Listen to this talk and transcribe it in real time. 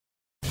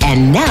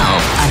And now,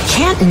 a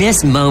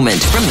can't-miss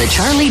moment from the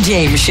Charlie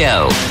James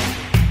Show.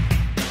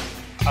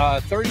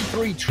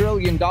 $33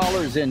 trillion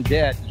in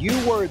debt. You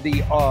were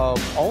the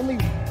only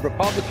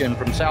Republican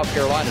from South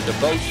Carolina to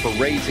vote for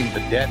raising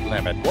the debt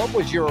limit. What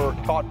was your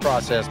thought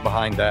process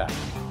behind that?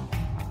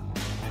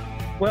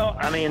 Well,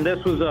 I mean,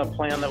 this was a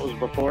plan that was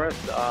before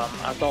us.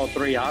 I saw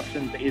three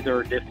options: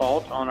 either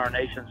default on our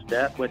nation's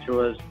debt, which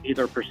was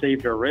either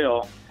perceived or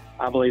real.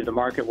 I believe the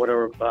market would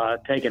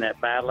have taken it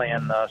badly,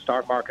 and the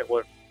stock market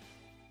would have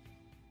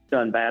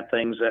done bad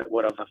things that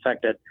would have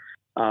affected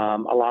a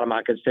lot of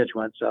my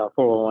constituents,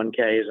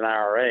 401ks and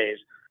IRAs.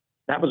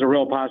 That was a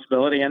real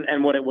possibility,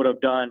 and what it would have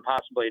done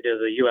possibly to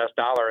the U.S.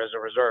 dollar as a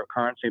reserve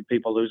currency,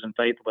 people losing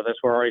faith with us.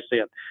 We're already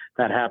seeing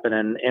that happen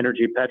in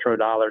energy,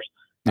 petrodollars,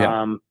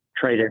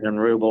 traded in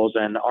rubles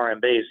and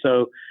RMB.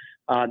 So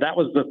that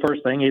was the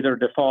first thing: either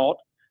default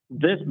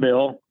this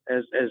bill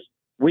as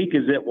weak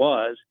as it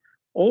was,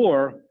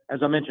 or, as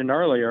I mentioned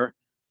earlier,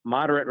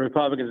 moderate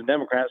Republicans and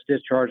Democrats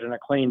discharging a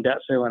clean debt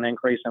ceiling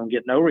increase and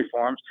get no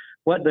reforms.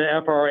 What the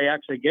FRA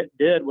actually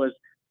did was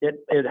it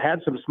had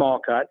some small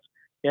cuts.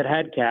 It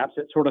had caps.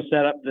 It sort of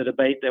set up the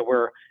debate that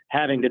we're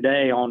having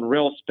today on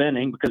real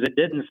spending, because it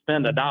didn't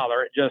spend a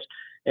dollar. It just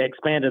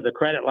expanded the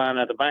credit line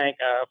of the bank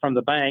from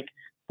the bank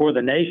for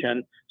the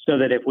nation, so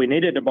that if we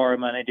needed to borrow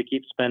money to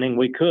keep spending,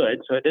 we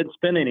could. So it didn't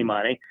spend any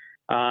money.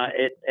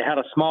 It had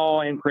a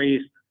small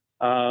increase,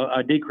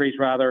 a decrease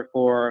rather,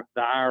 for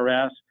the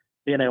IRS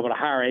being able to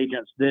hire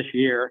agents this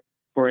year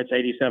for its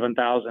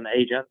 87,000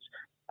 agents.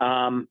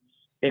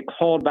 It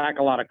called back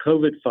a lot of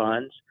COVID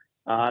funds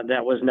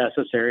that was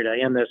necessary to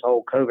end this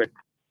whole COVID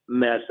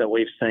mess that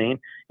we've seen.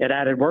 It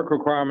added work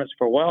requirements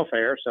for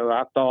welfare, so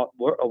I thought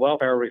a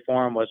welfare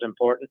reform was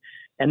important.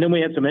 And then we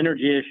had some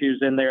energy issues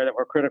in there that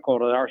were critical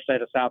to our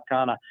state of South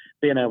Carolina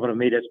being able to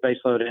meet its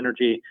baseload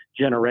energy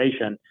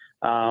generation,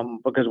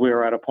 because we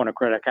were at a point of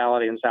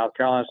criticality in South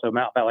Carolina. So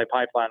Mountain Valley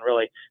Pipeline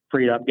really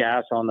freed up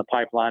gas on the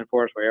pipeline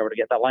for us. We were able to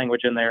get that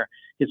language in there,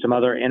 get some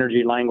other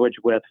energy language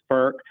with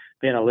FERC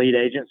being a lead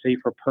agency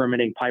for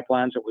permitting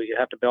pipelines that we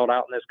have to build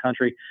out in this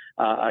country,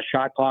 a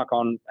shot clock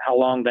on how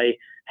long they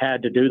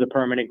had to do the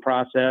permitting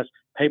process,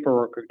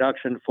 paperwork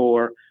reduction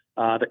for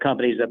the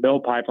companies that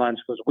build pipelines,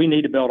 because we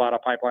need to build out a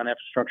pipeline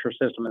infrastructure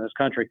system in this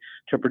country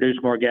to produce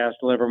more gas,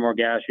 deliver more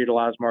gas,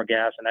 utilize more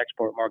gas, and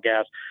export more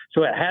gas.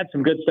 So it had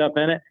some good stuff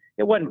in it.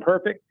 It wasn't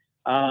perfect,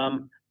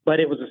 but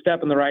it was a step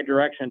in the right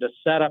direction to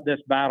set up this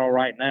battle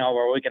right now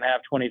where we can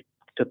have 20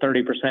 to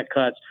 30%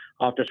 cuts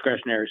off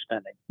discretionary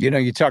spending. You know,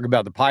 you talk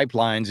about the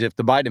pipelines. If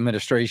the Biden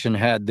administration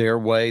had their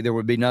way, there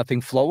would be nothing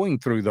flowing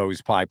through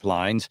those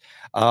pipelines.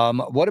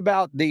 What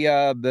about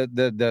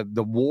the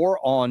war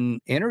on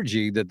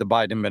energy that the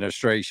Biden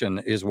administration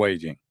is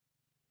waging?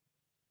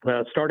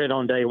 Well, it started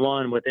on day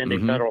one with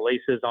ending federal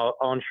leases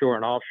onshore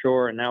and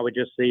offshore, and now we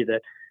just see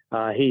that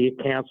he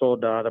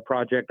canceled the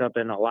project up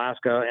in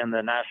Alaska in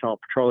the National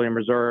Petroleum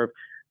Reserve,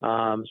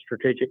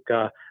 strategic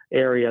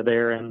area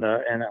there in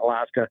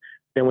Alaska.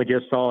 Then we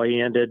just saw he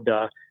ended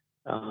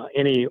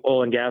any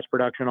oil and gas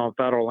production on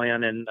federal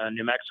land in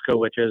New Mexico,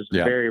 which is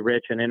very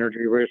rich in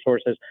energy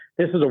resources.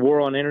 This is a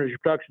war on energy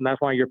production. That's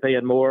why you're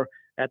paying more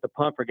at the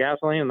pump for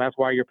gasoline, and that's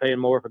why you're paying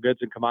more for goods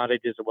and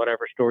commodities at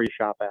whatever store you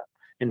shop at.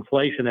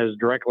 Inflation is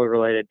directly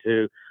related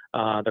to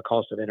the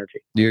cost of energy.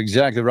 You're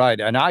exactly right.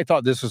 And I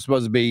thought this was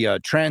supposed to be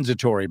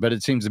transitory, but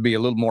it seems to be a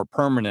little more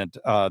permanent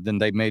than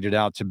they made it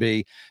out to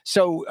be.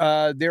 So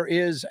there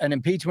is an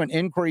impeachment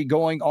inquiry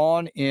going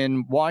on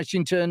in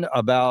Washington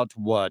about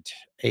what,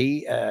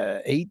 8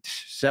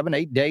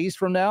 days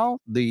from now?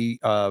 The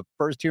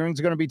first hearing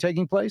is going to be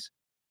taking place?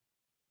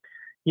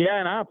 Yeah,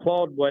 and I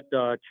applaud what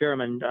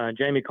Chairman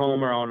Jamie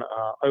Comer on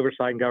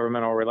Oversight and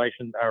Governmental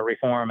Relations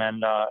Reform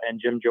and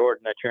Jim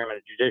Jordan, the Chairman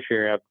of the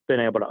Judiciary, have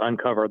been able to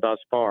uncover thus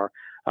far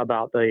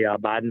about the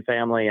Biden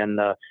family and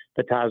the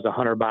ties to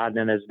Hunter Biden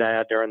and his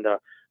dad during the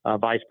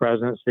vice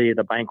presidency,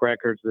 the bank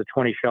records, the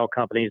 20 shell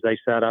companies they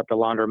set up to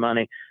launder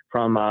money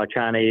from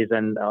Chinese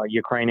and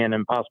Ukrainian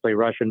and possibly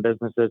Russian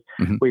businesses.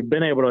 We've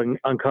been able to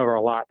uncover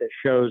a lot that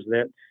shows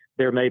that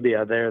there may be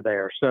a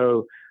there.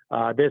 So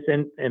this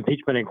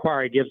impeachment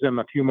inquiry gives them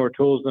a few more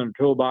tools in the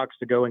toolbox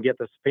to go and get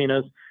the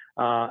subpoenas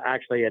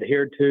actually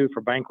adhered to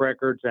for bank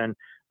records and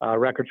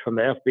records from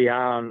the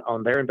FBI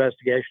on their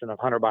investigation of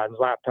Hunter Biden's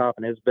laptop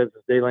and his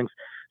business dealings.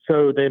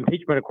 So the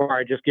impeachment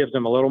inquiry just gives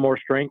them a little more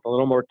strength, a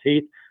little more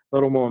teeth, a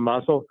little more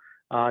muscle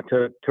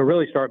to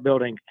really start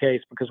building a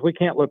case, because we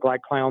can't look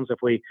like clowns if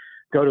we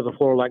go to the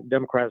floor like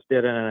Democrats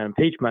did in an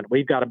impeachment.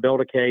 We've got to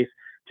build a case.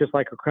 Just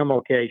like a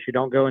criminal case, you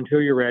don't go until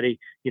you're ready.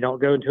 You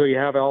don't go until you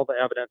have all the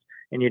evidence,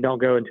 and you don't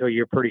go until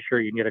you're pretty sure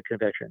you can get a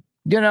conviction.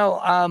 You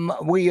know,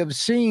 we have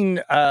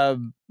seen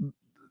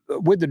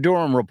with the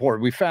Durham report,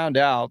 we found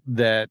out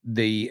that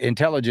the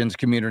intelligence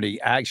community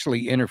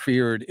actually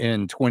interfered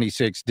in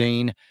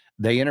 2016.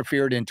 They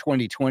interfered in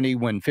 2020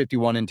 when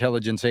 51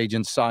 intelligence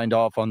agents signed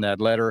off on that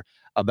letter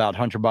about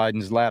Hunter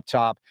Biden's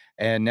laptop,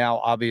 and now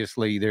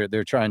obviously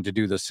they're trying to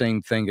do the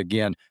same thing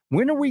again.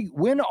 When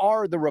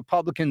are the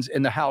Republicans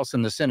in the House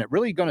and the Senate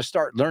really going to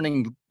start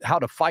learning how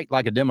to fight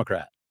like a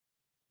Democrat?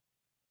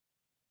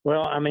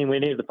 Well, I mean, we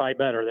need to fight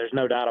better. There's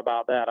no doubt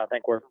about that. I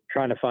think we're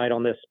trying to fight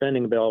on this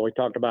spending bill we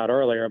talked about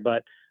earlier.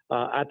 But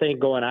I think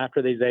going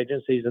after these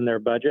agencies and their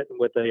budget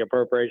with the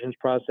appropriations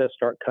process,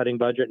 start cutting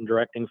budget and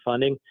directing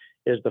funding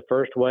is the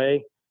first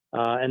way.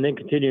 And then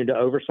continuing to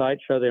oversight,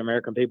 show the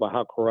American people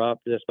how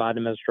corrupt this Biden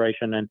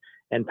administration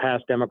and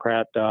past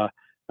Democrat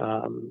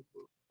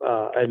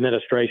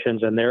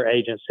administrations and their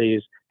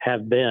agencies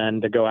have been,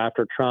 to go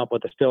after Trump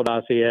with the Steele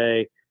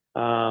dossier,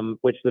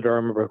 which the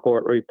Durham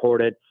report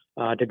reported,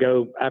 to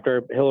go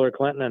after Hillary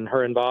Clinton and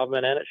her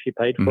involvement in it. She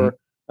paid for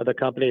the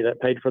company that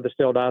paid for the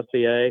Steele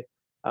dossier.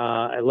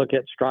 I look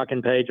at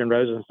Strachan, Page, and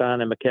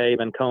Rosenstein, and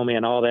McCabe, and Comey,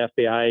 and all the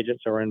FBI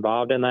agents who are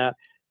involved in that.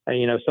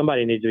 And,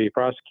 somebody needs to be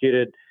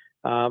prosecuted.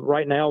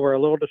 Right now, we're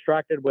a little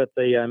distracted with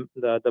the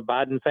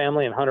Biden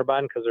family and Hunter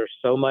Biden because there's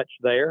so much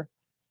there.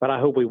 But I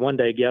hope we one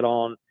day get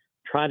on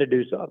trying to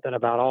do something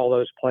about all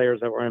those players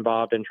that were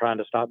involved in trying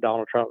to stop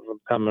Donald Trump from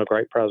becoming a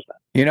great president.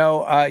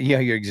 Yeah,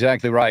 you're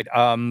exactly right.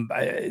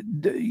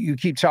 You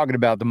keep talking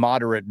about the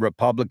moderate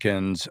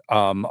Republicans.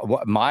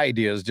 My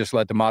idea is just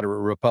let the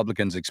moderate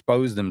Republicans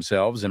expose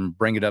themselves and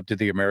bring it up to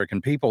the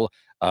American people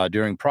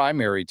during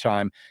primary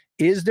time.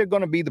 Is there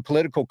going to be the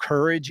political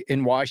courage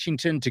in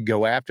Washington to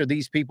go after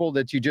these people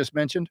that you just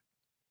mentioned?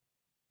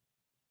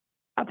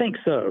 I think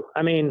so.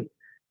 I mean,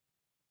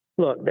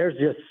 look, there's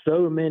just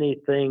so many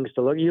things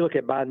to look. You look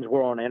at Biden's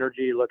war on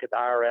energy, you look at the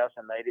IRS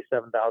and the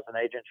 87,000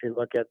 agents, you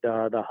look at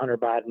the Hunter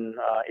Biden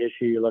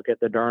issue, you look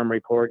at the Durham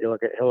report, you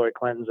look at Hillary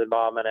Clinton's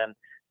involvement in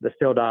the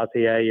Steele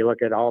dossier, you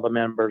look at all the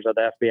members of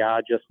the FBI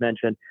I just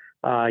mentioned.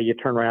 You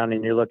turn around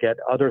and you look at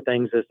other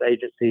things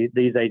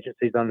these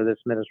agencies under this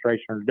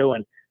administration are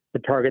doing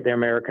to target the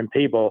American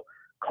people,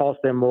 cost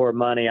them more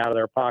money out of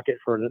their pocket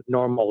for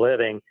normal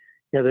living.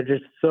 There's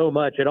just so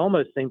much. It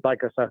almost seems like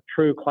it's a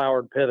true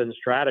Cloward Piven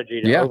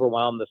strategy to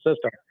overwhelm the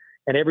system.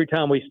 And every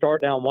time we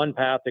start down one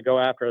path to go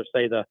after,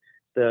 say,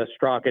 the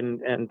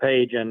Strachan and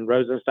Page and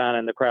Rosenstein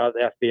and the crowd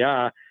at the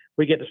FBI,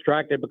 we get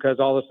distracted because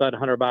all of a sudden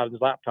Hunter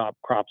Biden's laptop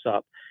crops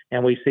up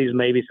and we see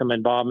maybe some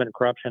involvement and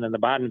corruption in the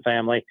Biden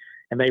family,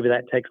 and maybe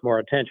that takes more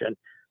attention.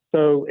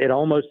 So it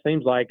almost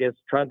seems like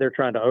they're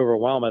trying to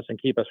overwhelm us and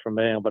keep us from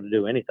being able to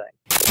do anything.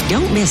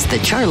 Don't miss the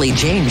Charlie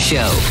James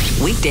Show.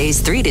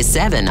 Weekdays 3 to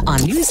 7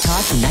 on News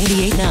Talk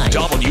 98.9.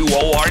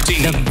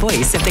 WORD. The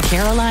voice of the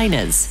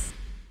Carolinas.